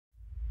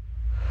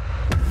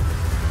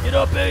Get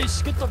up,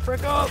 Ace. Get the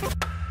frick up.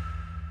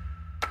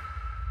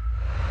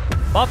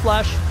 Pop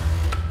flash.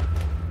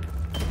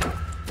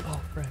 Oh,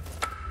 frick.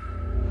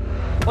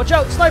 Watch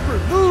out, sniper.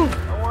 Move.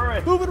 Don't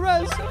worry. Move and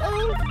res.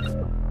 Oh.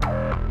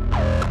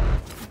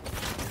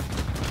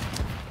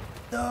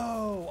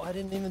 No, I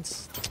didn't even...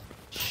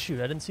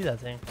 Shoot, I didn't see that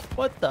thing.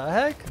 What the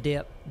heck?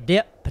 Dip,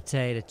 dip,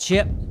 potato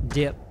chip,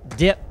 dip,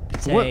 dip,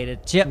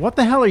 potato chip. What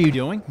the hell are you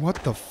doing?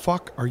 What the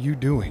fuck are you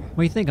doing? What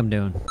do you think I'm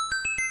doing?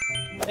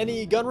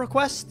 Any gun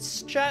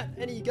requests, chat?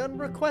 Any gun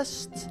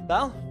requests?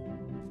 Val?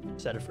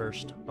 Said it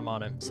first. I'm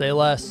on him. Say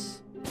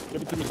less.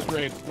 Give it to me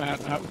straight,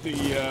 Matt. How's the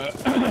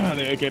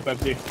the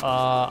AK-50?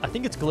 I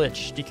think it's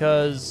glitched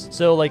because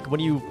so like when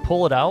you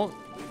pull it out,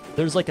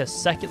 there's like a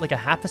second, like a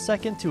half a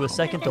second to a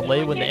second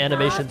delay when the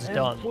animation's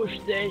done.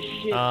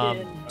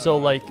 So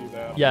like,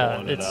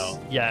 yeah,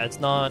 it's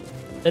not,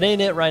 it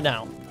ain't it right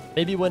now.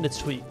 Maybe when it's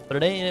sweet, but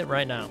it ain't it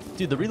right now.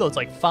 Dude, the reload's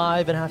like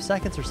 5.5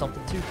 seconds or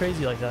something too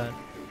crazy like that.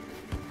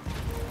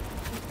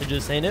 It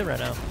just ain't it right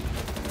now.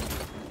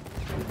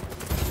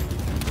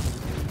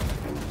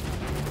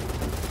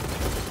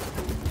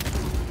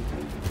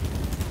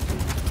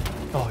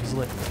 Oh, he's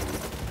lit.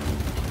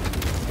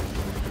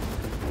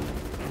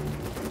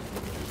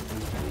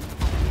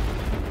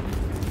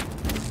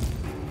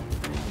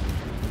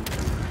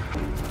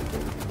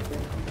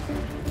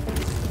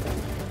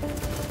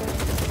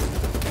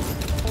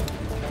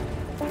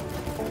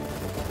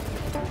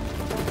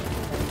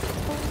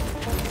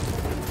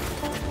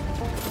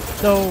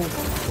 No.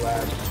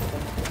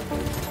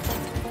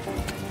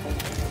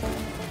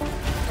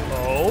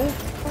 Oh.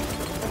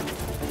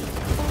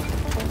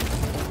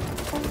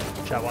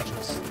 Chat, watch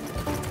this.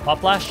 Pop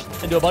flash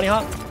into a bunny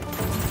hop.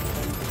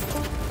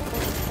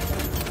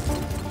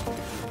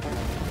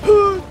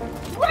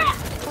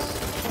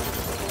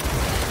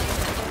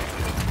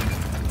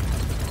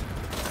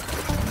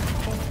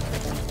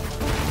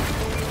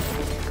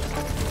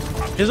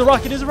 Here's a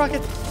rocket, here's a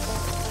rocket.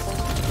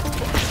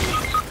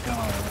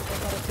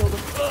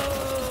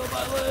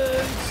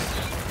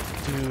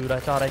 Dude, I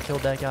thought I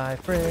killed that guy.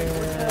 Frick.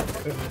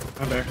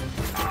 I'm there.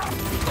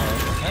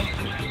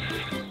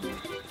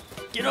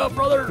 Get up,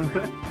 brother.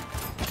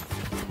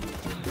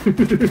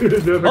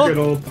 Never Oh. get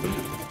old.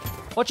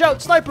 Watch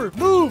out, sniper.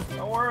 Move.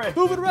 Don't worry.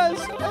 Move and res.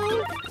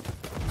 Oh.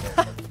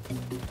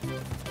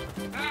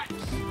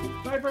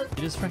 Sniper.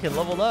 You just freaking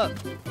leveled up.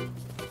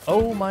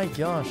 Oh my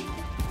gosh.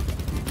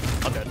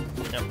 I'm good.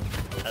 Yep.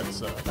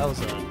 That was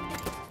a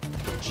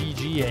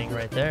GG-ing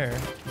right there.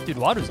 Dude,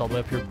 Water's all the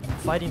way up here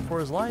fighting for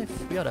his life.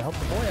 We gotta help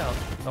the boy out.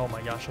 Oh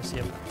my gosh, I see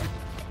him.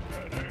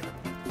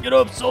 Get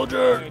up,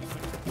 soldier!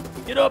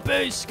 Get up,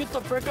 Ace! Get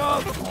the frick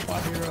up! Oh, my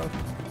hero.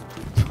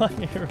 My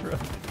hero.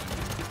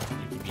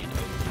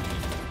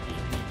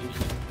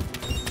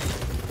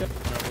 Yep.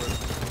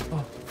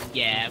 Oh.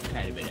 Yeah, I'm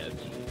kind of an OG.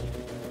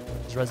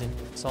 He's rezzing.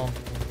 Saw him.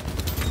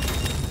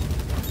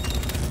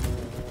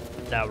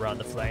 Now we're on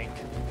the flank.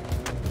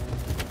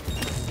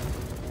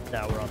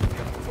 Now we're on the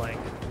flank.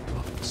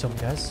 Oh, so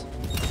many guys.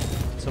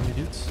 So many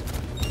dudes.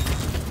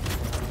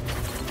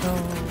 No.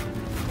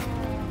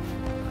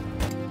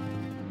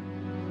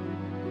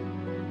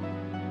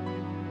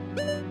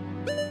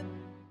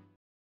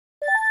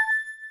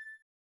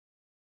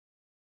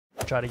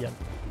 Try it again.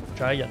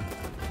 Try again.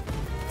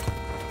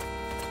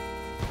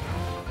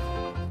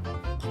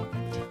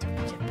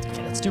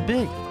 It's too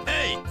big.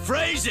 Hey,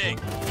 phrasing!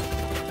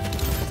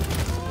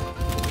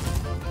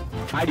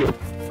 I do.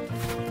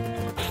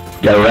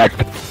 Direct.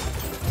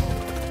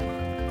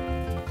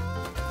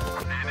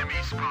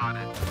 Enemy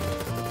spotted.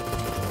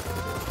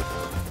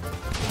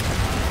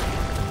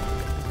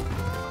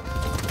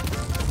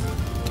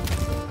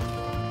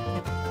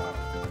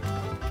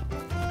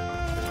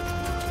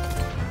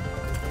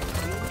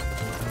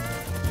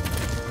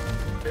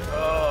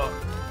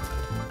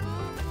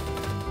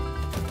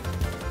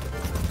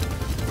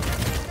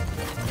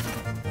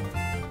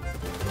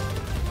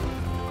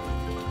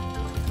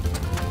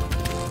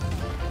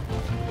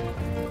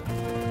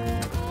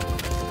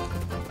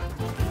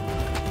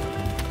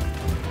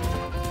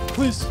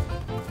 Please.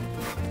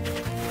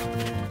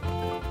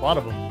 A lot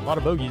of them. A lot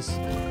of bogeys.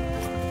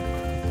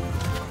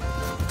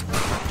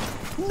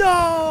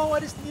 No! I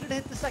just needed to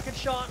hit the second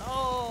shot.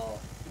 Oh.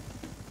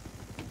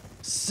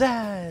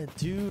 Sad.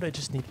 Dude, I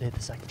just needed to hit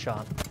the second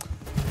shot.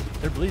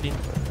 They're bleeding.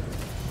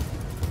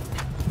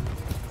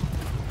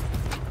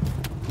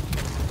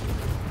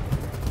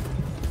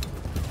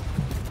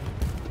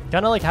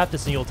 Kind of like have to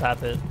single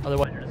tap it.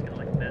 Otherwise, you're just going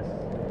to like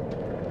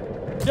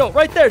miss. Yo,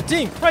 right there,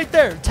 Dink, right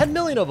there. 10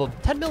 million of them.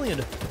 10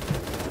 million.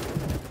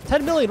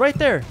 10 million right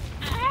there.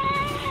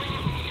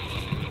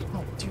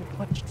 Oh, dude,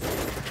 what?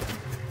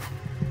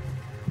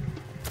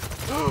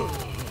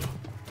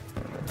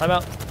 Time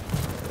out.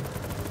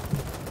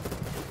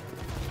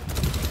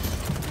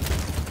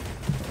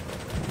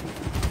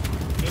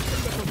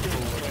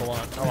 Hold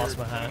on, I lost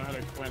my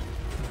hat.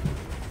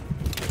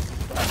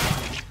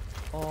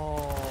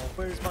 Oh,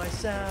 where's my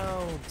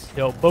sound?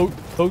 Yo,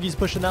 Bogey's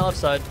pushing that left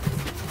side.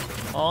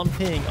 On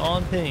ping,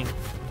 on ping.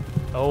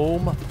 Oh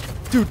my.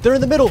 Dude, they're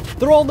in the middle.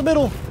 They're all in the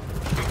middle.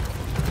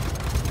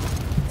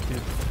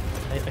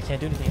 can't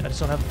do anything. I just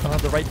don't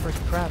have the right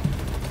freaking crap.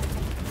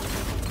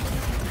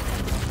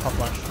 Pop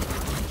flash.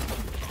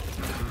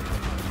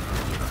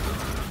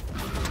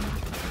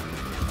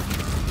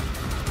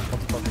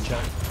 Multi-fucker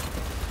check.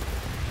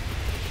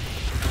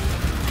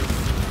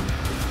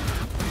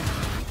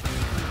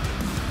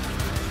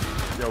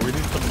 Yo, we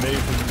need some nades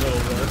in the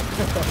middle there.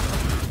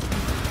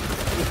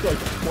 It's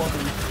like 20.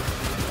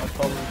 I'll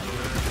probably do it.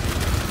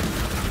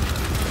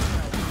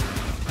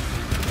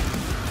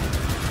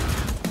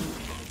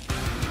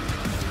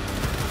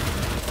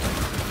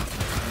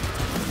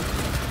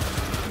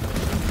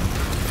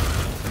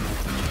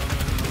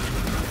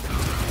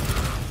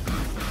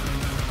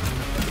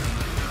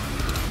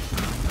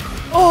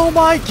 Oh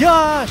my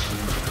gosh!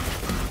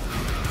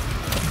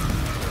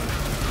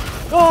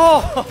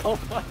 Oh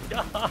my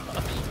gosh!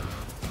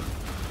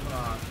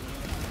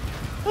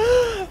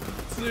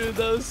 Dude,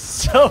 those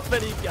so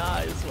many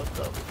guys. What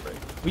the frick?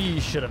 We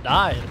should have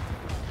died.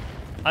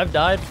 I've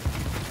died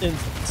in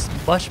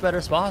much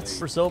better spots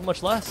for so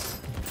much less.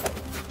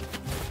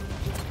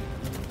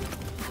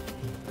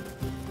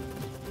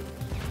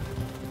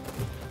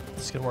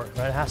 This can work,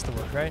 right? It has to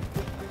work, right?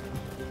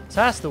 This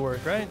has to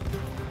work, right?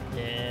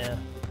 Yeah.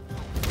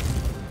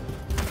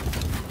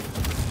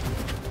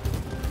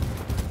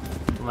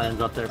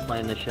 Man's up there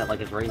playing this shit like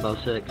it's Rainbow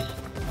Six.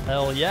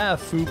 Hell yeah,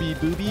 Fooby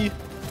Booby.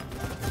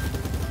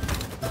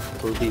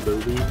 Booby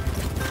booby.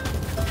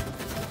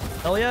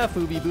 Hell yeah,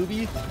 Fooby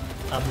Booby.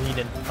 I'm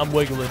leaning. I'm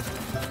wiggling.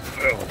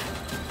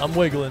 I'm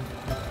wiggling.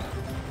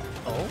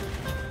 Oh.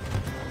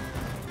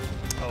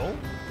 Oh.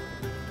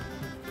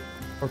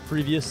 Or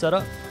previous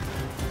setup.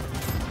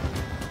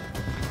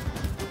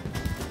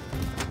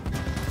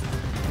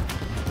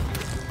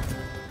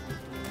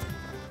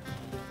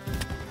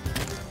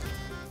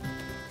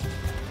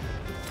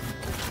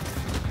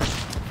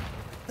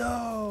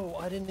 No,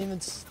 I didn't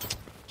even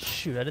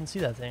shoot. I didn't see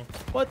that thing.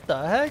 What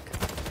the heck?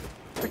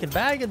 Freaking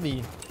bagging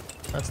me.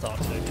 That's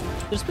toxic.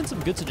 There's been some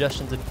good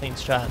suggestions in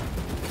Kane's chat,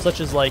 such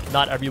as like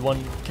not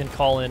everyone can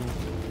call in,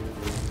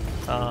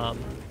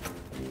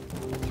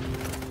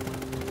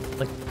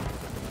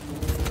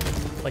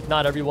 like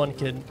not everyone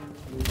can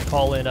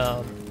call in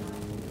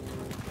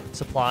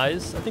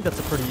supplies. I think that's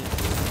a pretty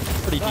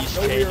niche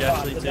change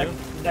actually too.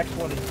 Next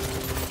one is.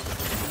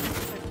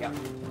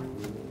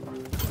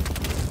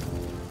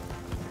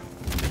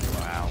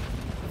 Wow.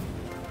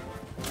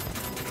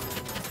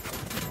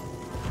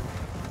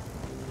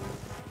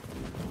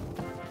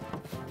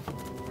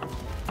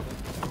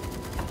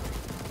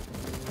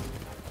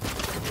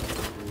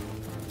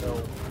 No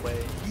way.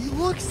 He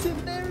looks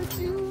in there,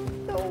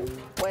 dude. No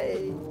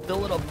way.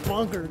 Building a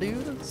bunker,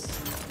 dude.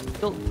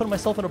 Putting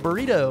myself in a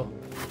burrito.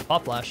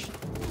 Pop flash.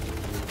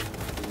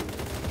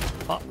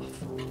 Pop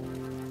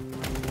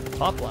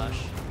flash.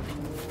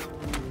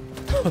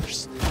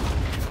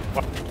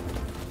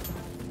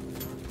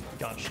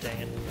 Gosh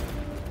dang it.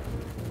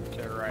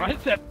 Why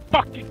is that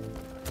fucking...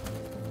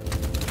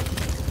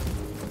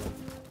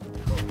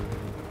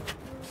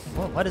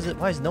 Well,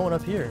 why is no one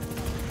up here?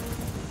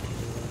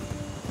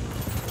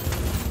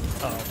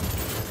 Uh-oh.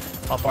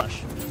 Pop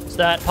flash.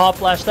 Stat, pop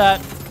flash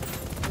that.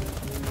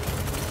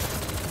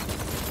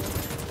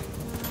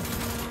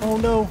 Oh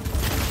no.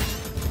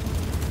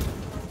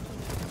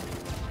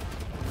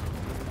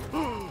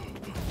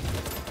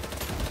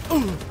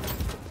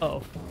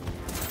 Uh-oh.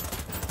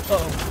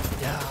 Uh-oh.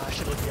 Yeah, I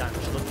should look behind.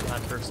 I should look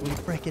behind first. We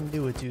freaking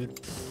do it, dude.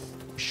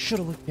 Should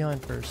have looked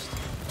behind first.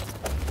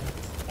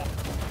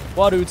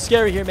 Wow, dude, it's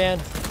scary here, man.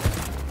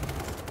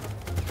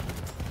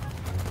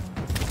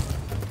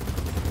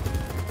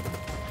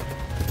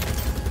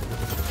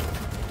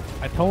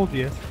 I told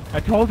you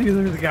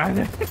there's a guy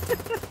there.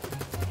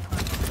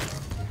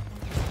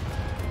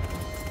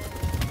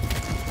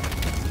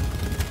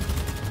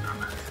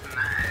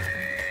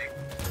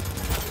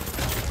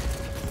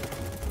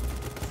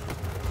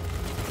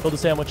 Build a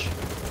sandwich.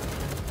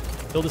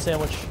 Build a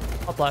sandwich.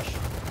 Pop flash.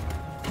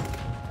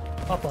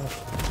 Pop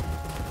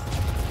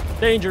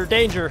flash. Danger,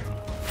 danger.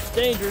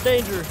 Danger,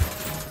 danger.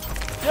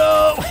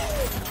 Yo!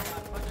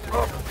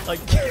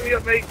 Like, Give me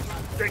up, mate.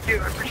 Thank you.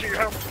 I appreciate your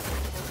help.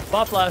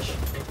 pop flash.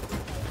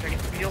 Can I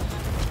get some heals?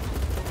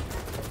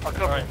 I'll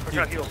cover. Alright, I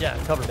got heals. yeah,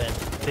 cover, man.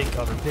 Big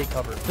cover, big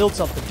cover. Build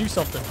something, do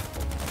something.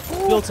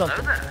 Build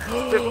something.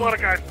 There's a lot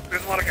of guys.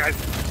 There's a lot of guys.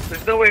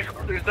 There's no way.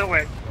 There's no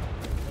way.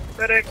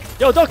 Medic.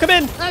 Yo, don't come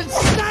in!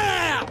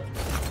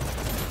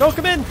 Don't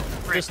come in!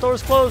 The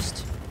store's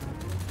closed.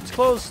 It's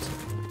closed.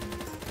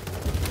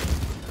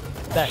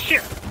 Beck.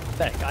 Shit.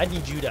 Beck, I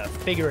need you to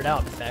figure it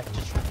out, Beck.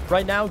 Just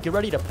right now, get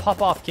ready to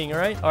pop off, King,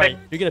 alright? Alright,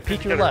 you're gonna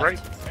peek your left. Right?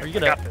 Are you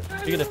gonna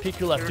peek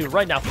your left, dude,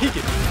 right now, peek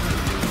it!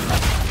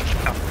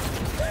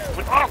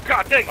 Oh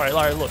god dang!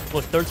 Alright, look,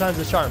 third time's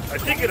the charm. I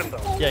did get him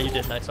though. Yeah, you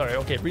did, nice, alright,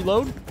 okay,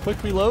 reload,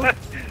 quick reload.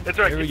 That's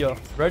right. Here we go.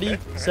 Ready,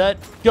 set,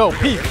 go,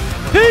 peek!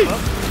 Peek!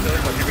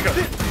 Here we go.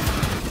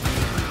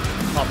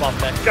 Pop off,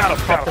 Beck. Got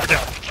him. Got him.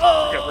 Down.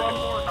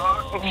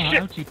 Oh! Oh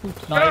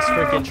shit! Nice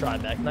freaking try,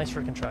 Beck. Nice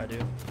freaking try,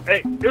 dude.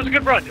 Hey, it was a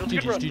good run. It was a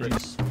good run.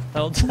 GG's.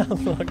 Held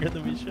down longer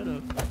than we should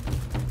have.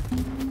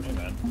 Hey,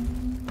 man.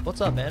 What's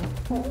up, man?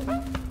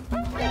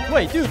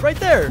 Wait, dude, right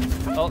there.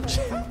 Oh,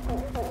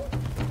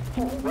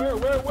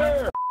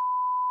 Where?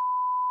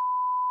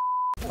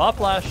 pop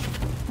flash.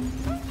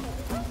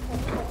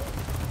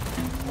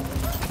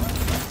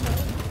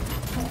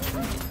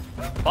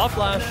 Pop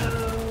flash.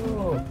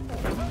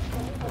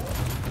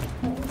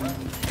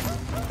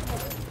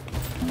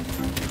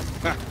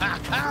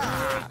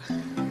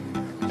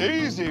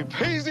 Easy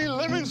peasy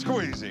lemon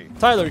squeezy.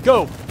 Tyler,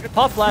 go.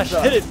 Pop flash.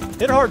 Hit it.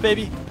 Hit it hard,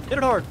 baby. Hit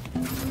it hard.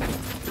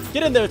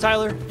 Get in there,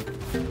 Tyler.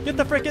 Get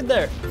the frick in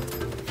there.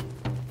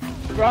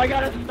 Bro, I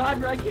got a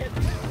sniper. I can't.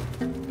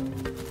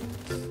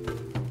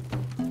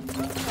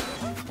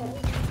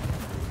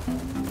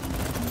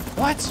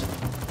 What?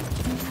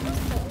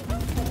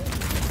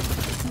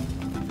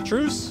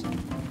 Truce?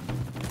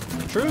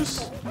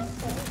 Truce?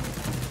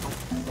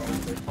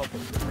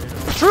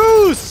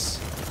 Truce!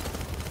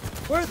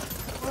 Where?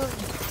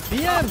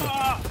 BM!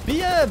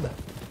 BM!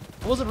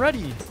 I wasn't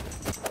ready.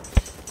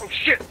 Oh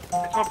shit! It's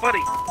my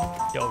buddy.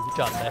 Yo, good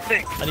job, man.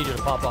 I need you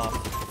to pop off.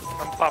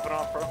 I'm popping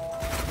off, bro.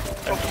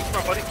 Oh, it's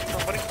my buddy. It's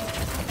my buddy.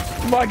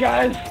 Come on,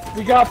 guys.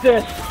 We got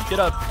this. Get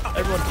up.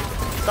 Everyone,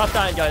 stop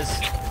dying,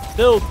 guys.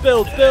 Build,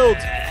 build, build,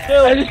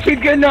 build. Hey, just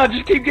keep getting up.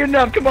 Just keep getting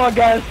up. Come on,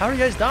 guys. How are you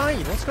guys dying?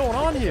 What's going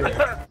on here? Keep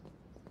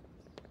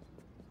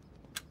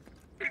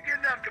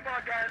getting up. Come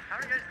on, guys. How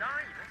are you guys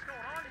dying? What's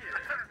going on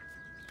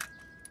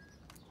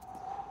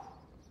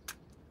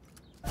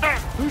here?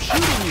 Who's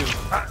shooting you?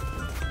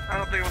 I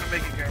don't think I want to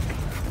make it, guys.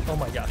 Oh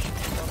my gosh.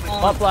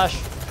 Pop flash.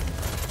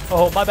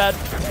 Oh, my bad.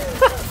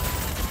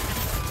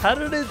 How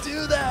did it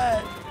do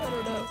that? I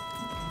don't know.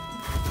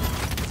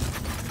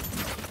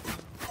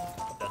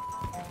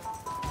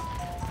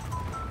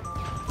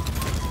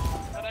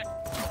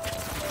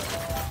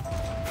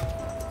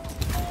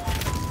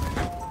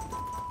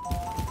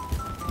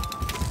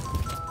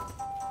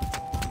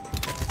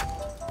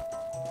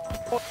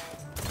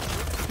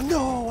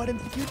 No, I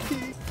didn't think you'd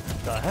be.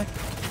 The heck?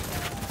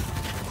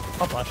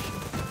 Pop flash.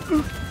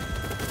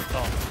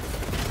 Oh.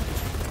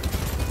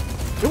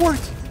 It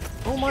worked!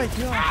 Oh my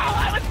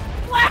god!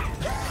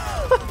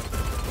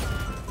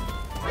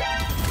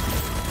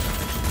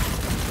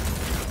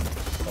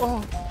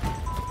 Oh.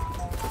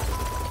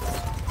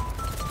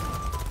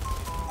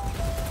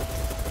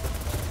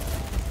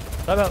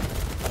 Time out.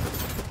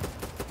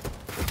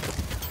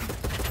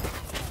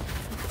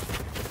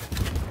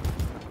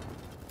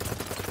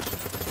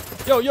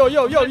 Yo, yo,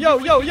 yo, yo, yo,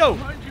 yo, yo!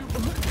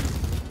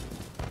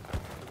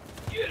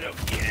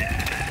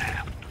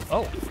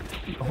 Oh.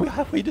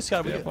 We just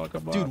got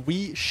dude,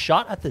 we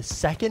shot at the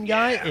second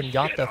guy and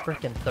got the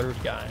freaking third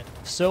guy.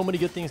 So many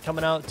good things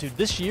coming out. Dude,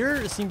 this year,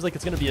 it seems like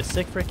it's going to be a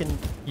sick freaking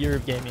year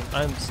of gaming.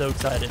 I'm so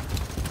excited.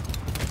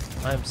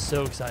 I'm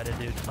so excited,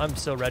 dude. I'm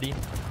so ready.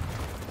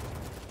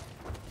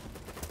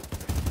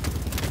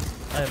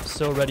 I am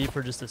so ready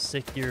for just a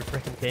sick year of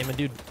freaking gaming,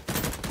 dude.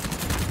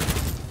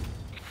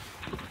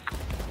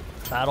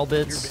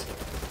 Battlebits.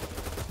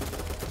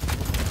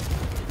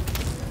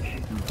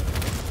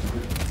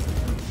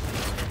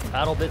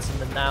 Battlebits, and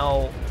then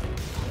now,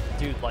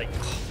 dude, like,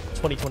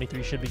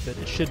 2023 should be good.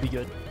 It should be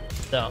good.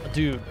 No,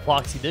 dude,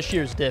 Floxy, this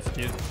year's diff,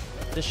 dude.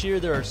 This year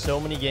there are so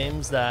many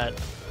games that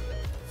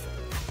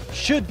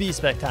should be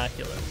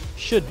spectacular.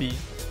 Should be.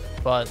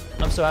 But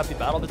I'm so happy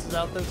Battlebits is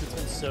out, though, 'cause it's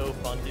been so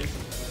fun, dude.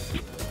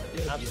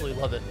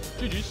 Absolutely love it.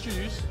 GG's,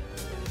 GG's.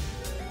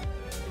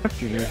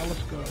 Yeah,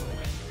 let's go.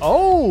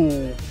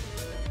 Oh!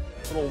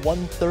 Little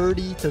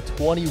 130 to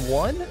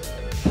 21.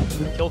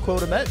 Kill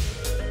quota met,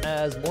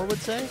 as Moore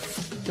would say.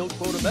 Kill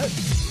quota met.